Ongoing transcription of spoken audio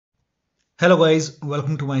Hello guys,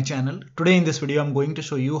 welcome to my channel. Today in this video I'm going to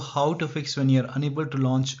show you how to fix when you're unable to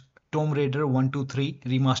launch Tomb Raider 123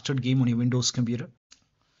 remastered game on your Windows computer.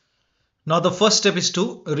 Now the first step is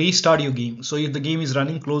to restart your game. So if the game is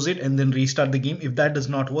running, close it and then restart the game. If that does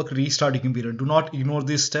not work, restart your computer. Do not ignore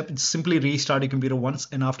this step. Simply restart your computer once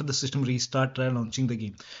and after the system restart, try launching the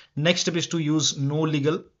game. Next step is to use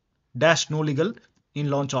nolegal in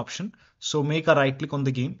launch option. So make a right click on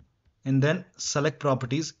the game and then select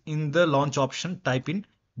properties. In the launch option, type in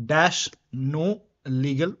 -no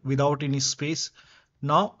legal without any space.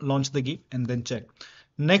 Now launch the game and then check.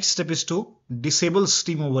 Next step is to disable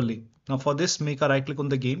Steam overlay. Now for this, make a right click on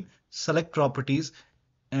the game, select properties,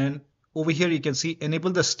 and over here you can see enable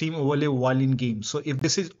the Steam overlay while in game. So if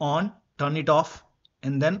this is on, turn it off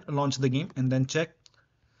and then launch the game and then check.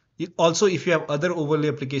 Also, if you have other overlay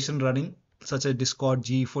application running such as Discord,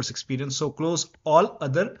 GeForce Experience, so close all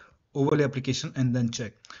other overlay application and then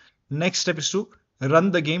check. Next step is to run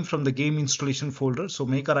the game from the game installation folder. So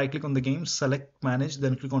make a right click on the game, select manage,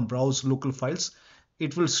 then click on browse local files.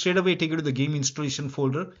 It will straight away take you to the game installation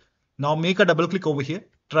folder. Now make a double click over here,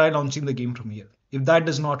 try launching the game from here. If that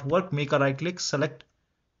does not work, make a right click, select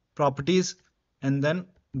properties and then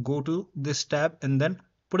go to this tab and then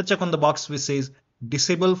put a check on the box which says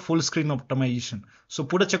disable full screen optimization. So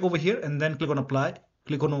put a check over here and then click on apply,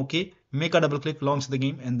 click on OK, make a double click, launch the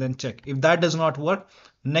game and then check. If that does not work,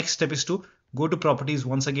 next step is to go to properties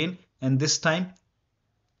once again and this time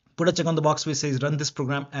put a check on the box which says run this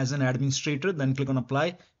program as an administrator, then click on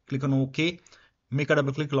apply, click on OK, make a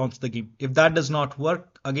double click, launch the game. If that does not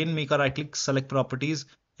work, again make a right click, select properties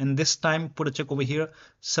and this time put a check over here,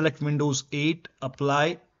 select Windows 8,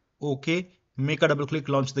 apply, OK, make a double click,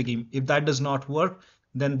 launch the game. If that does not work,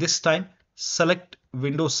 then this time select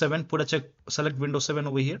Windows 7, put a check, select Windows 7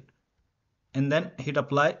 over here and then hit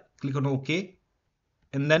apply, click on OK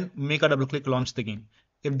and then make a double click, launch the game.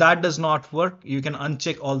 If that does not work, you can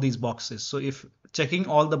uncheck all these boxes. So if checking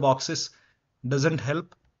all the boxes doesn't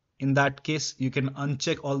help, in that case you can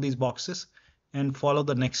uncheck all these boxes and follow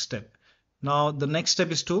the next step. Now the next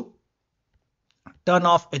step is to turn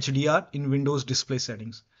off HDR in Windows display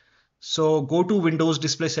settings. So go to Windows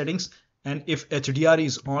display settings and if HDR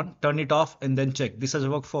is on, turn it off and then check. This has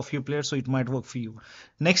worked for a few players, so it might work for you.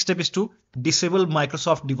 Next step is to disable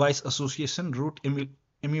Microsoft Device Association Root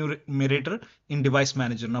Enumerator in Device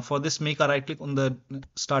Manager. Now for this, make a right click on the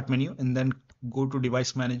start menu and then go to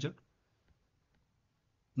Device Manager.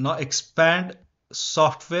 Now expand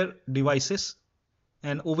software devices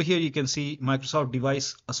and over here you can see Microsoft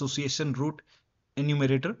Device Association Root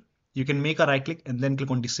Enumerator. You can make a right click and then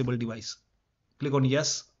click on disable device. Click on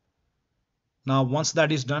yes. Now once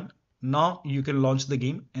that is done, now you can launch the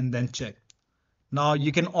game and then check. Now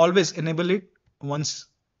you can always enable it once.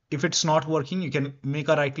 If it's not working, you can make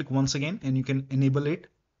a right click once again and you can enable it.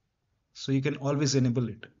 So you can always enable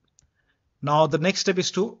it. Now the next step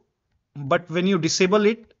is to, but when you disable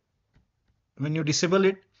it,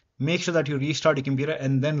 make sure that you restart your computer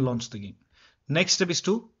and then launch the game. Next step is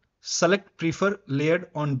to select prefer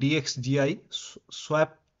layered on DXGI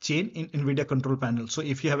swap chain in Nvidia Control Panel. So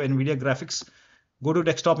if you have Nvidia graphics, go to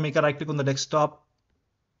desktop, make a right click on the desktop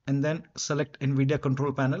and then select Nvidia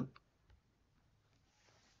Control Panel.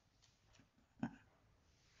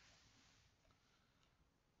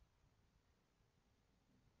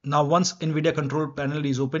 Now once Nvidia Control Panel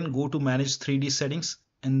is open, go to manage 3D settings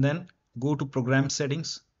and then go to program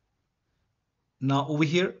settings. Now over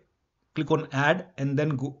here, click on add and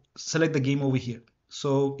then go select the game over here.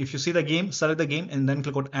 So if you see the game, select the game and then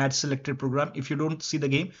click on add selected program. If you don't see the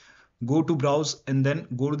game, go to browse and then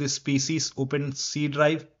go to this PC's, open C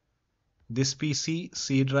drive, this PC,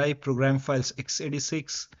 C drive, program files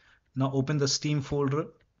x86. Now open the Steam folder,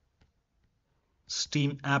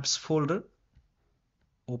 Steam apps folder,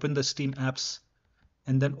 open the Steam apps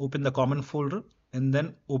and then open the common folder and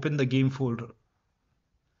then open the game folder.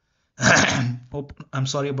 I'm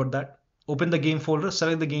sorry about that. Open the game folder,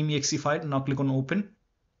 select the game exe file, now click on open.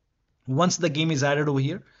 Once the game is added over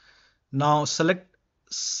here, now select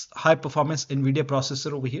high performance Nvidia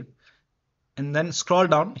processor over here and then scroll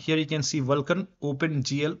down. Here you can see Vulkan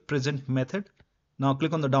OpenGL present method. Now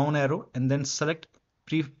click on the down arrow and then select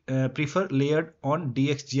prefer layered on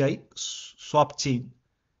DXGI swap chain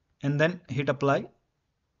and then hit apply.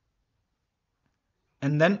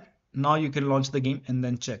 And then now you can launch the game and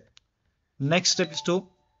then check. Next step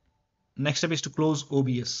is to close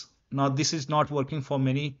OBS. Now this is not working for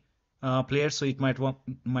many players, so it might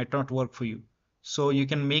not work for you. So you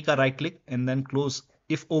can make a right click and then close.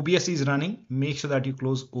 If OBS is running, make sure that you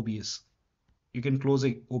close OBS. You can close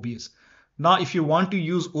OBS. Now if you want to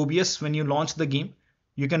use OBS when you launch the game,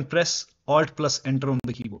 you can press Alt plus Enter on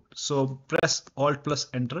the keyboard. So press Alt plus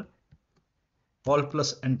Enter, Alt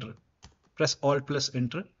plus Enter, press Alt plus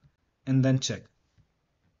Enter, and then check.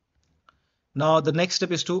 Now the next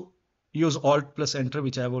step is to use Alt plus Enter,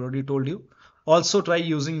 which I have already told you. Also try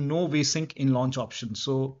using no vsync in launch option.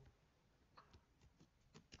 So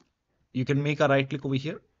you can make a right click over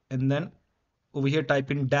here, and then over here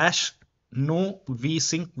type in dash no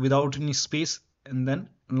vsync without any space, and then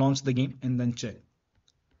launch the game and then check.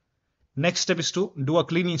 Next step is to do a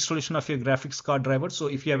clean installation of your graphics card driver. So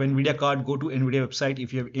if you have Nvidia card, go to Nvidia website.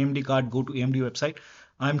 If you have AMD card, go to AMD website.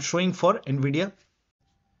 I'm showing for Nvidia.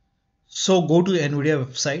 So go to Nvidia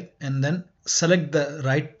website and then select the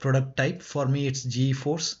right product type. For me, it's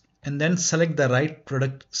GeForce. And then select the right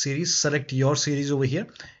product series. Select your series over here.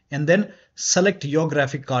 And then select your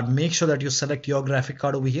graphic card. Make sure that you select your graphic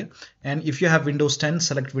card over here. And if you have Windows 10,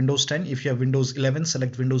 select Windows 10. If you have Windows 11,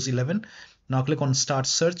 select Windows 11. Now click on Start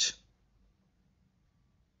Search.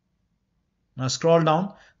 Now scroll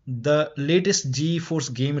down. The latest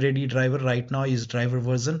GeForce Game Ready driver right now is driver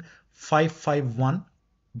version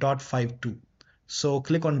 551.52. So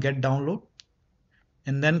click on Get Download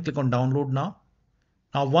and then click on Download now.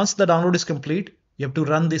 Now once the download is complete, you have to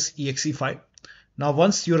run this exe file. Now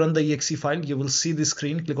once you run the exe file, you will see the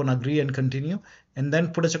screen. Click on Agree and Continue, and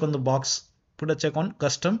then put a check on the box. Put a check on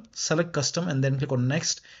Custom. Select Custom and then click on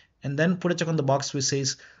Next, and then put a check on the box which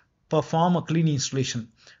says Perform a clean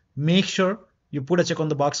installation. Make sure you put a check on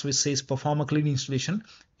the box which says Perform a clean installation,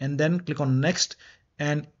 and then click on Next.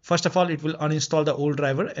 And first of all, it will uninstall the old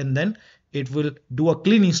driver, and then it will do a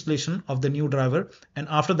clean installation of the new driver. And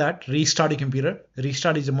after that, restart your computer.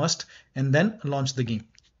 Restart is a must, and then launch the game.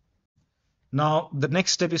 Now the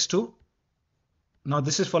next step is to, now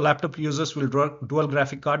this is for laptop users with dual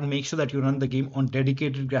graphic card. Make sure that you run the game on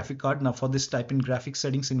dedicated graphic card. Now for this, type in graphics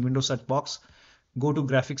settings in Windows search box. Go to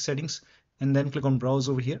graphics settings and then click on browse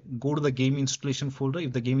over here. Go to the game installation folder.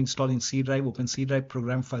 If the game installed in C drive, open C drive,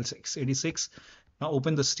 program files x86. Now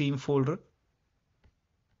open the Steam folder.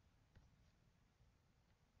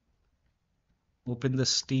 Open the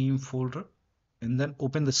Steam folder and then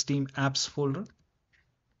open the Steam apps folder,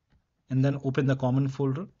 and then open the common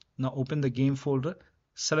folder. Now open the game folder,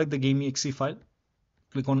 select the game exe file,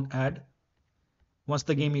 click on add. Once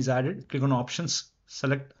the game is added, click on options,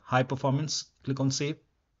 select high performance, click on save.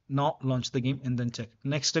 Now launch the game and then check.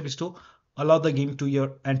 Next step is to allow the game to your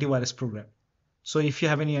antivirus program. So if you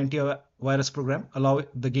have any antivirus program, allow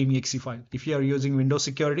the game exe file. If you are using Windows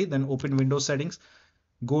security, then open Windows settings,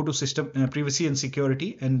 go to system privacy and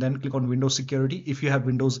security, and then click on Windows security. If you have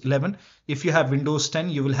Windows 11, if you have Windows 10,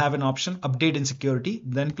 you will have an option update and security.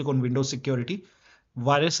 Then click on Windows security,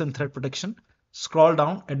 virus and threat protection. Scroll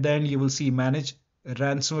down, at the end you will see manage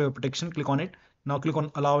ransomware protection. Click on it. Now click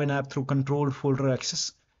on allow an app through controlled folder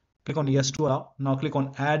access. Click on yes to allow. Now click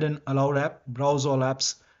on add an allowed app, browse all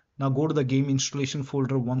apps. Now go to the game installation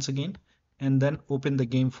folder once again, and then open the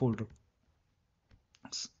game folder.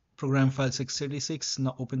 Program files x86.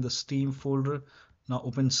 Now open the Steam folder. Now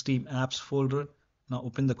open Steam apps folder. Now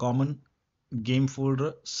open the common game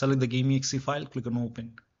folder. Select the game exe file. Click on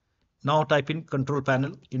open. Now type in control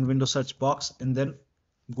panel in Windows search box, and then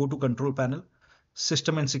go to control panel,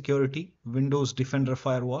 system and security, Windows Defender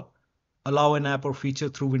firewall. Allow an app or feature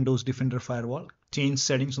through Windows Defender firewall. Change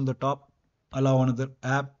settings on the top. Allow another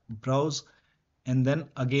app, browse, and then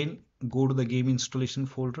again go to the game installation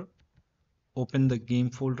folder. Open the game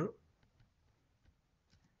folder.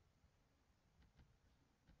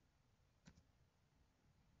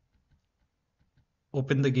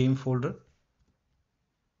 Open the game folder.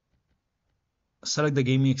 Select the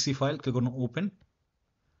game exe file, click on open,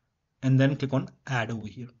 and then click on add over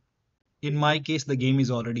here. In my case, the game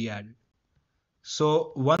is already added.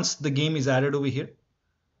 So once the game is added over here,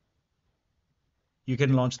 you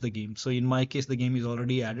can launch the game. So in my case, the game is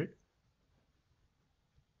already added.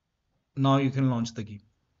 Now you can launch the game.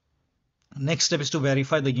 Next step is to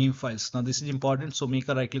verify the game files. Now this is important. So make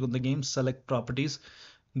a right click on the game, select properties,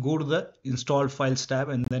 go to the installed files tab,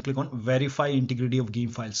 and then click on verify integrity of game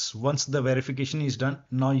files. Once the verification is done,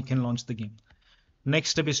 now you can launch the game. Next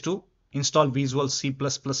step is to install Visual C++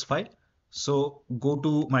 file. So go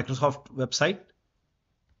to Microsoft website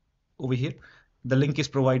over here. The link is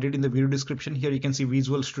provided in the video description. Here you can see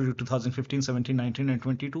Visual Studio 2015, 17, 19 and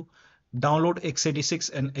 22. Download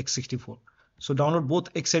x86 and x64. So download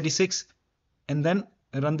both x86 and then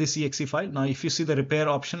run this exe file. Now if you see the repair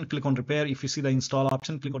option, click on repair. If you see the install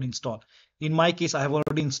option, click on install. In my case, I have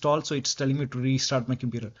already installed, so it's telling me to restart my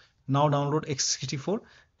computer. Now download x64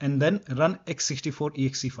 and then run x64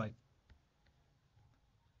 exe file.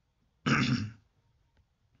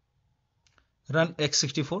 run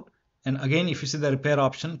x64. And again, if you see the repair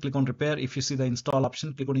option, click on repair. If you see the install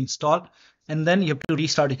option, click on install. And then you have to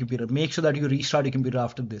restart your computer. Make sure that you restart your computer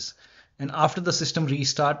after this. And after the system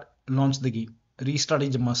restart, launch the game. Restart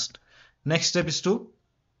is a must. Next step is to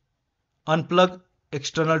unplug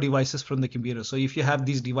external devices from the computer. So if you have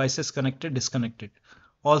these devices connected, disconnect it.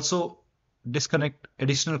 Also, disconnect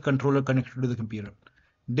additional controller connected to the computer.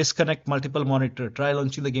 Disconnect multiple monitor. Try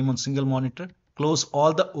launching the game on single monitor. Close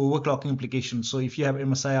all the overclocking applications. So if you have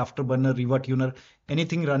MSI, Afterburner, RivaTuner,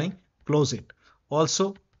 anything running, close it.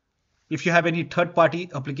 Also, if you have any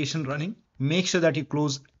third-party application running, make sure that you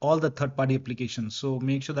close all the third-party applications. So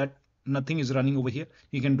make sure that nothing is running over here.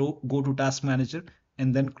 You can go to Task Manager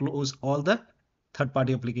and then close all the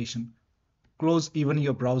third-party application. Close even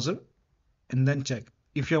your browser and then check.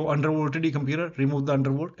 If you have undervolted your computer, remove the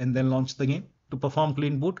undervolt and then launch the game. To perform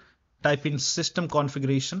clean boot, type in system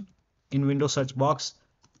configuration in Windows search box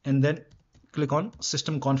and then click on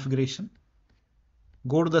system configuration.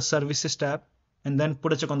 Go to the services tab and then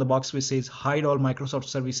put a check on the box which says hide all Microsoft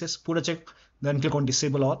services. Put a check, then click on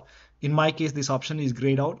disable all. In my case, this option is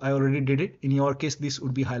grayed out. I already did it. In your case, this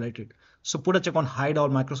would be highlighted. So put a check on hide all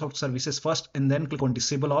Microsoft services first and then click on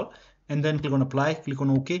disable all and then click on apply, click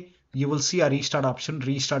on OK. You will see a restart option,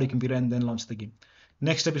 restart your computer and then launch the game.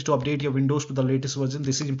 Next step is to update your Windows to the latest version.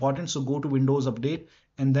 This is important. So go to Windows Update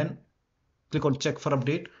and then click on check for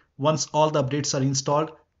update. Once all the updates are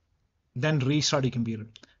installed, then restart your computer.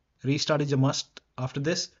 Restart is a must after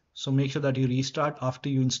this. So make sure that you restart after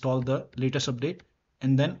you install the latest update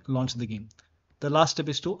and then launch the game. The last step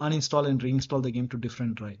is to uninstall and reinstall the game to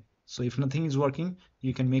different drive. So if nothing is working,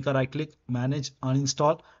 you can make a right click, manage,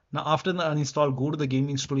 uninstall. Now after the uninstall, go to the game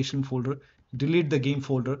installation folder, delete the game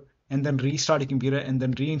folder and then restart your computer and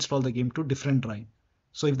then reinstall the game to different drive.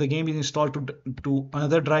 So if the game is installed to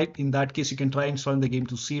another drive, in that case you can try installing the game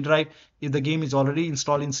to C drive. If the game is already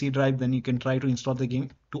installed in C drive, then you can try to install the game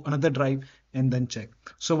to another drive and then check.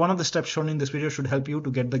 So one of the steps shown in this video should help you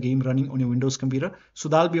to get the game running on your Windows computer. So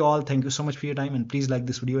that'll be all. Thank you so much for your time and please like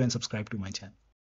this video and subscribe to my channel.